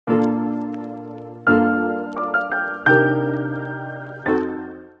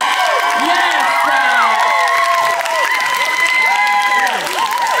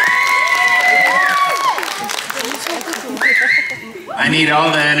need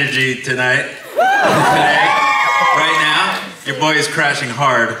all the energy tonight. Today, right now, your boy is crashing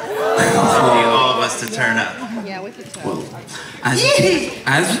hard. I need all of us to turn up. Yeah, we can tell. Well, as you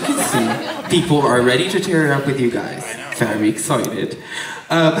can see, people are ready to tear up with you guys. Very excited.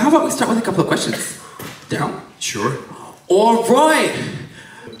 How about we start with a couple of questions? Down? Sure. All right.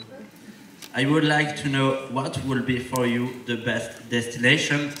 I would like to know what will be for you the best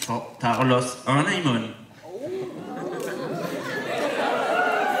destination for Tarlos honeymoon.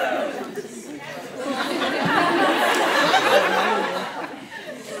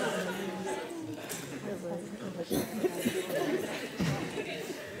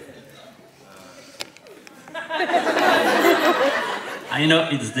 I know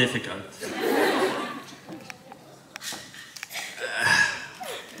it's difficult.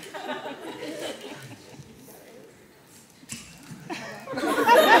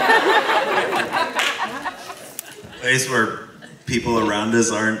 Place where people around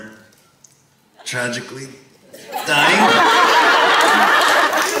us aren't tragically dying.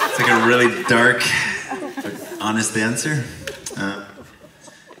 It's like a really dark, but honest answer.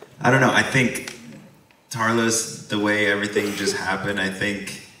 I don't know, I think Tarlos, the way everything just happened, I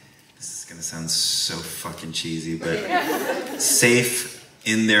think, this is gonna sound so fucking cheesy, but safe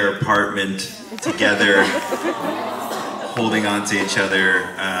in their apartment, together, holding on to each other,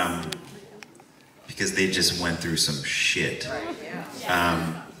 because they just went through some shit.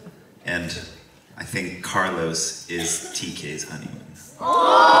 And I think Carlos is TK's honeymoon.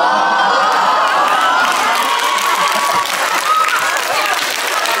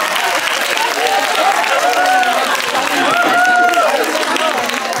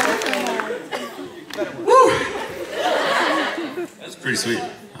 That's pretty sweet.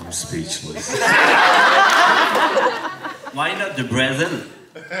 I'm speechless. Why not the Brazil?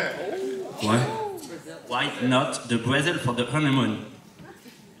 What? Why not the Brazil for the honeymoon?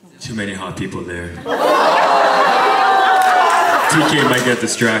 Too many hot people there. TK might get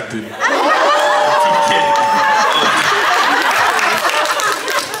distracted.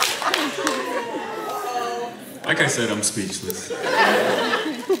 Like I said, I'm speechless.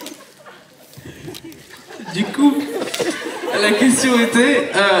 Du coup, la question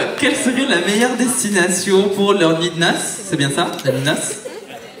était, quelle serait la meilleure destination pour leur nuit de noces? C'est bien ça, la nuit de noces?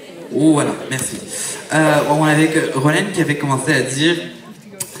 Oh voilà, merci. On avait Ronen qui avait commencé à dire,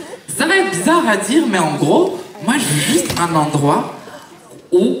 ça va être bizarre à dire, mais en gros, moi je veux juste un endroit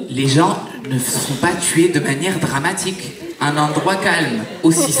où les gens ne se font pas tuer de manière dramatique. Un endroit calme,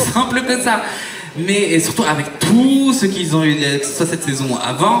 aussi simple que ça. Mais et surtout avec tout ce qu'ils ont eu, que ce soit cette saison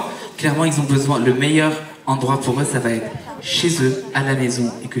avant, clairement ils ont besoin, le meilleur endroit pour eux, ça va être chez eux, à la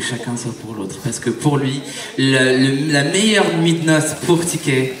maison, et que chacun soit pour l'autre. Parce que pour lui, la meilleure nuit de noces pour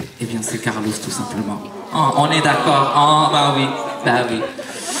Ticket, eh bien c'est Carlos tout simplement. Oh, on est d'accord. Oh, bah oui, bah oui.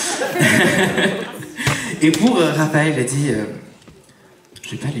 Et pour Raphaël, il a dit,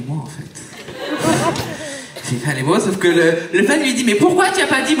 j'ai pas les mots en fait. J'ai pas les mots, sauf que le fan lui dit, mais pourquoi tu as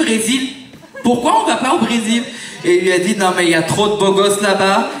pas dit Brésil? Pourquoi on va pas au Brésil? Et il lui a dit, non mais il y a trop de beaux gosses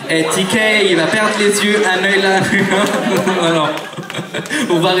là-bas, et TK il va perdre les yeux, un œil là. Non,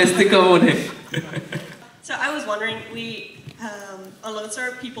 on va rester comme on est. So I was wondering, we, on Lone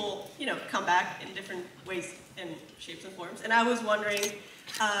Star, people, you know, come back in different ways and shapes and forms, and I was wondering,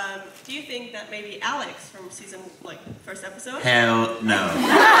 do you think that maybe Alex from season, like, first episode? Hell no.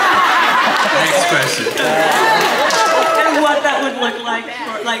 Next question. And what that would look like,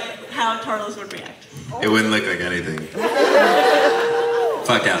 or like how Tarlos would react. It wouldn't look like anything.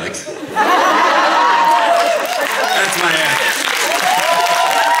 Fuck Alex. That's my answer.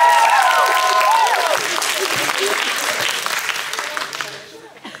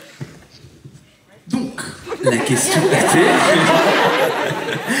 Donc, la question était...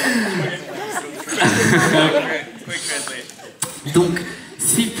 Donc,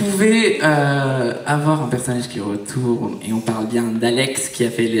 s'il pouvait avoir un personnage qui retourne, et on parle bien d'Alex qui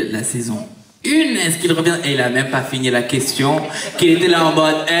a fait la saison 1, est-ce qu'il revient? Et il a même pas fini la question, qu'il était là en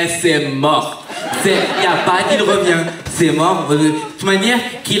mode, c'est mort. Il n'y a pas qu'il revient, c'est mort. De toute manière,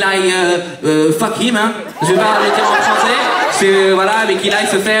 qu'il aille, fuck him, hein. Je vais pas le dire en français, voilà, mais qu'il aille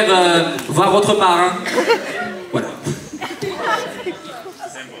se faire voir autre part, hein. Voilà.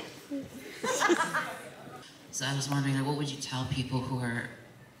 So I was wondering, like, what would you tell people who are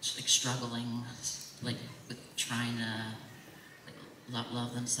like struggling, like with trying to like,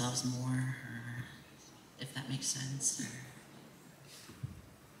 love themselves more, or if that makes sense?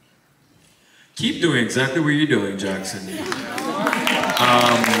 Keep doing exactly what you're doing, Jackson.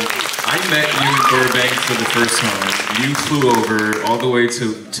 I met you in Burbank for the first time. You flew over all the way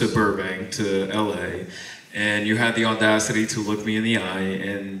to Burbank, to LA, and you had the audacity to look me in the eye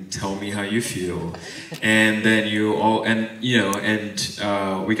and tell me how you feel, and then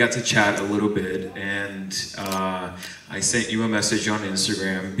we got to chat a little bit, and I sent you a message on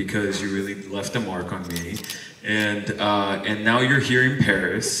Instagram because you really left a mark on me, and now you're here in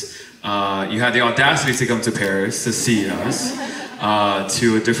Paris. You had the audacity to come to Paris to see us,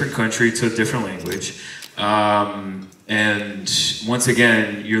 to a different country, to a different language. And once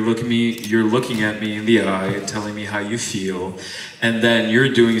again, you're looking at me in the eye and telling me how you feel. And then you're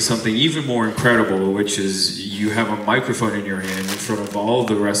doing something even more incredible, which is you have a microphone in your hand in front of all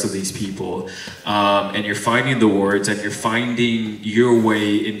the rest of these people. And you're finding the words and you're finding your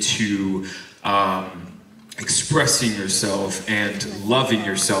way into expressing yourself and loving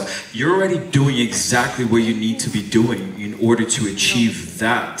yourself. You're already doing exactly what you need to be doing in order to achieve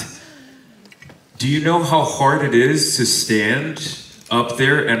that. Do you know how hard it is to stand up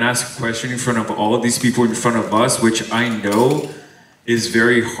there and ask a question in front of all of these people in front of us, which I know is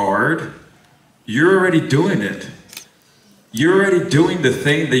very hard? You're already doing it. You're already doing the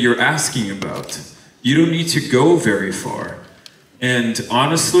thing that you're asking about. You don't need to go very far. And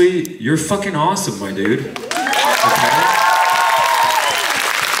honestly, you're fucking awesome, my dude. Okay?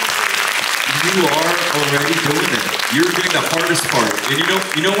 You are already doing it. You're doing the hardest part. And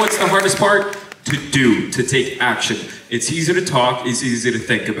you know what's the hardest part? To take action. It's easy to talk, it's easy to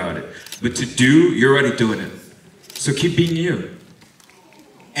think about it. But to do, you're already doing it. So keep being you.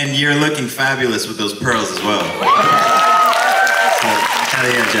 And you're looking fabulous with those pearls as well. So, hell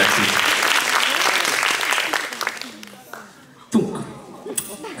yeah, Jackson. Donc,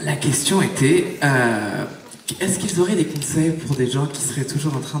 la question était, est-ce qu'ils auraient des conseils pour des gens qui seraient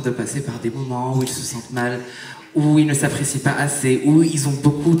toujours en train de passer par des moments où ils se sentent mal, où ils ne s'apprécient pas assez, où ils ont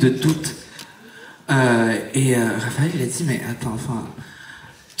beaucoup de doutes? Raphaël, il a dit, mais attends, enfin,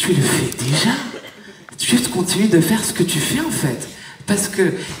 tu le fais déjà. Juste continue de faire ce que tu fais, en fait. Parce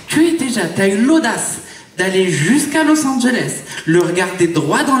que t'as eu l'audace d'aller jusqu'à Los Angeles, le regarder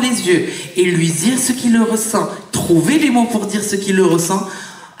droit dans les yeux et lui dire ce qu'il le ressent, trouver les mots pour dire ce qu'il le ressent.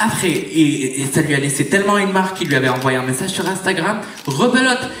 Après, et ça lui a laissé tellement une marque qu'il lui avait envoyé un message sur Instagram,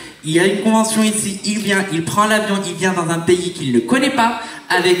 rebelote. Il y a une convention ici, il vient, il prend l'avion, il vient dans un pays qu'il ne connaît pas,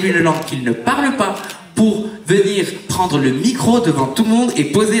 avec une langue qu'il ne parle pas, pour venir prendre le micro devant tout le monde et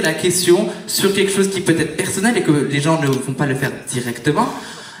poser la question sur quelque chose qui peut être personnel et que les gens ne vont pas le faire directement,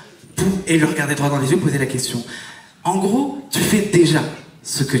 et le regarder droit dans les yeux, poser la question. En gros, tu fais déjà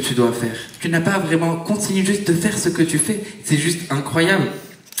ce que tu dois faire. Tu n'as pas vraiment continué juste de faire ce que tu fais. C'est juste incroyable.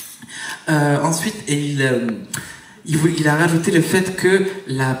 Ensuite, il a rajouté le fait que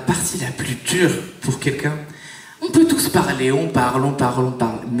la partie la plus dure pour quelqu'un, on peut tous parler, on parle,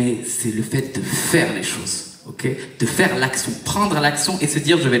 mais c'est le fait de faire les choses, ok? De faire l'action, prendre l'action et se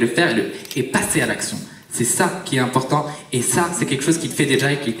dire je vais le faire et passer à l'action. C'est ça qui est important et ça c'est quelque chose qu'il fait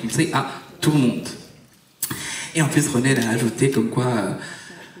déjà et qu'il conseille à tout le monde. Et en plus Ronen a ajouté comme quoi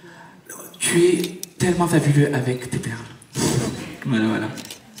tu es tellement fabuleux avec tes perles. Voilà.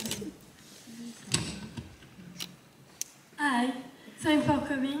 Hi, thanks for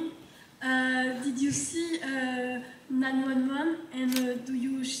coming. Did you see 911 and do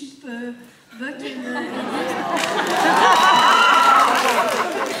you ship Buck and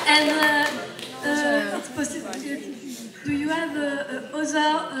it's possible. Do you have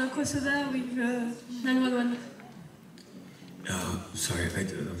other crossover with 911? I'm sorry, I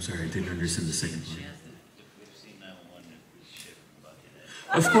didn't understand the second part.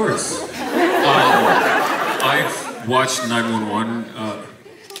 Of course. I've watched 911.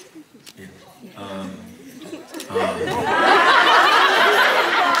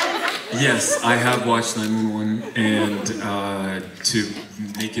 Yes, I have watched 911, and to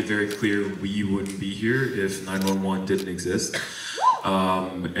make it very clear, we wouldn't be here if 911 didn't exist.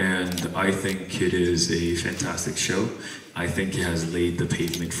 And I think it is a fantastic show. I think it has laid the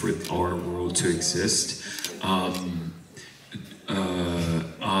pavement for our world to exist.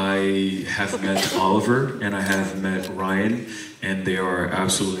 I have met Oliver and I have met Ryan, and they are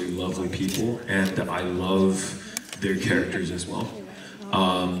absolutely lovely people, and I love their characters as well.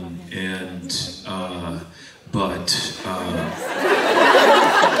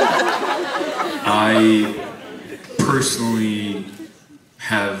 I personally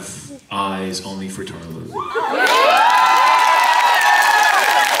have eyes only for Tarlos.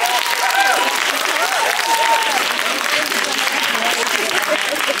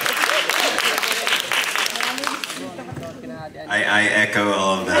 I echo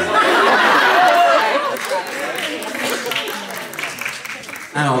all of that.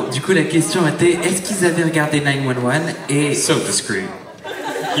 Alors, du coup, la question était, est-ce qu'ils avaient regardé 911 et... So discreet.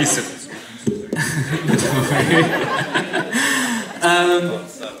 He's so discreet.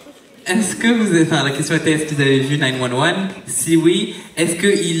 Est-ce que vous avez... Enfin, la question était, est-ce qu'ils avaient vu 911? Si oui, est-ce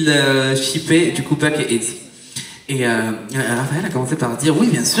qu'ils shippaient du coup Buck et Eddie? Et Raphaël a commencé par dire oui,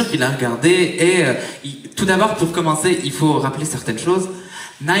 bien sûr qu'il a regardé. Et tout d'abord, pour commencer, il faut rappeler certaines choses.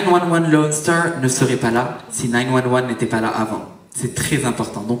 911 Lone Star ne serait pas là si 911 n'était pas là avant. C'est très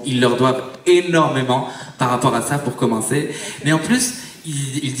important. Donc, ils leur doivent énormément par rapport à ça pour commencer. Mais en plus,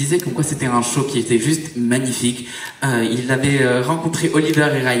 il disait comme quoi c'était un show qui était juste magnifique. Il avait rencontré Oliver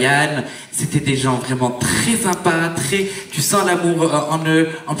et Ryan. C'était des gens vraiment très sympas, très... Tu sens l'amour en eux.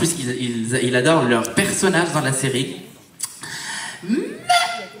 En plus, il adore leur personnage dans la série. Mais,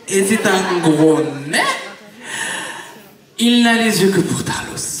 et c'est un gros mais, il n'a les yeux que pour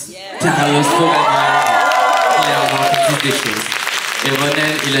Tarlos. Tarlos forever. Clairement, il dit des choses. Et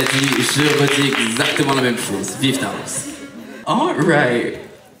Ronen, il a dit, je redis exactement la même chose. Vive Tarlos. All right.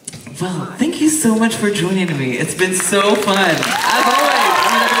 Well, thank you so much for joining me. It's been so fun. As always.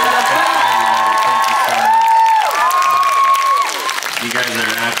 You guys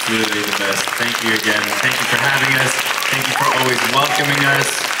are absolutely the best. Thank you again. Thank you for having us. Thank you for always welcoming us.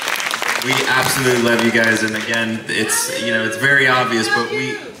 We absolutely love you guys. And again, it's very obvious, but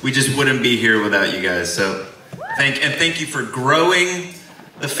we just wouldn't be here without you guys. So thank you for growing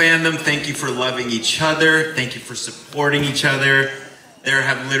the fandom. Thank you for loving each other. Thank you for supporting each other. There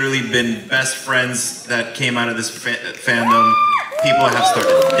have literally been best friends that came out of this fandom. People have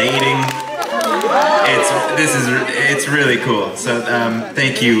started dating. It's really cool. So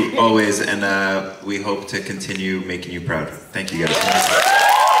thank you always, and we hope to continue making you proud. Thank you guys.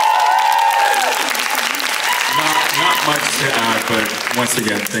 Not much to add, but once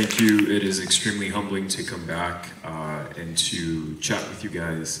again, thank you. It is extremely humbling to come back and to chat with you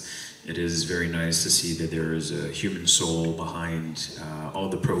guys. It is very nice to see that there is a human soul behind all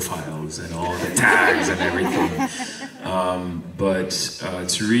the profiles and all the tags and everything. But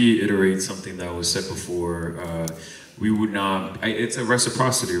to reiterate something that was said before, we would not, it's a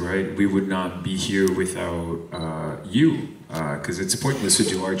reciprocity, right? We would not be here without you, because it's pointless to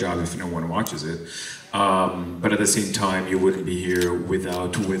do our job if no one watches it. But at the same time, you wouldn't be here with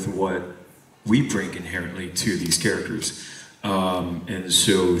what we bring inherently to these characters. And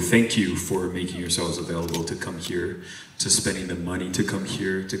so thank you for making yourselves available to come here, to spending the money to come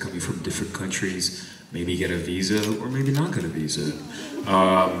here, to coming from different countries, maybe get a visa or maybe not get a visa.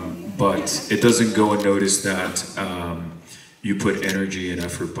 But it doesn't go unnoticed that you put energy and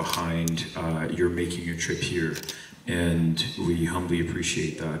effort behind your making your trip here. And we humbly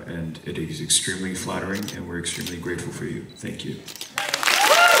appreciate that, and it is extremely flattering, and we're extremely grateful for you. Thank you.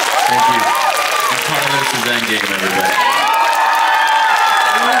 Thank you. And Tarlos is endgame, everybody.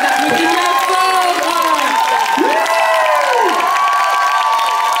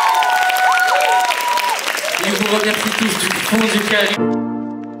 Et je vous remercie tous du fond du cœur.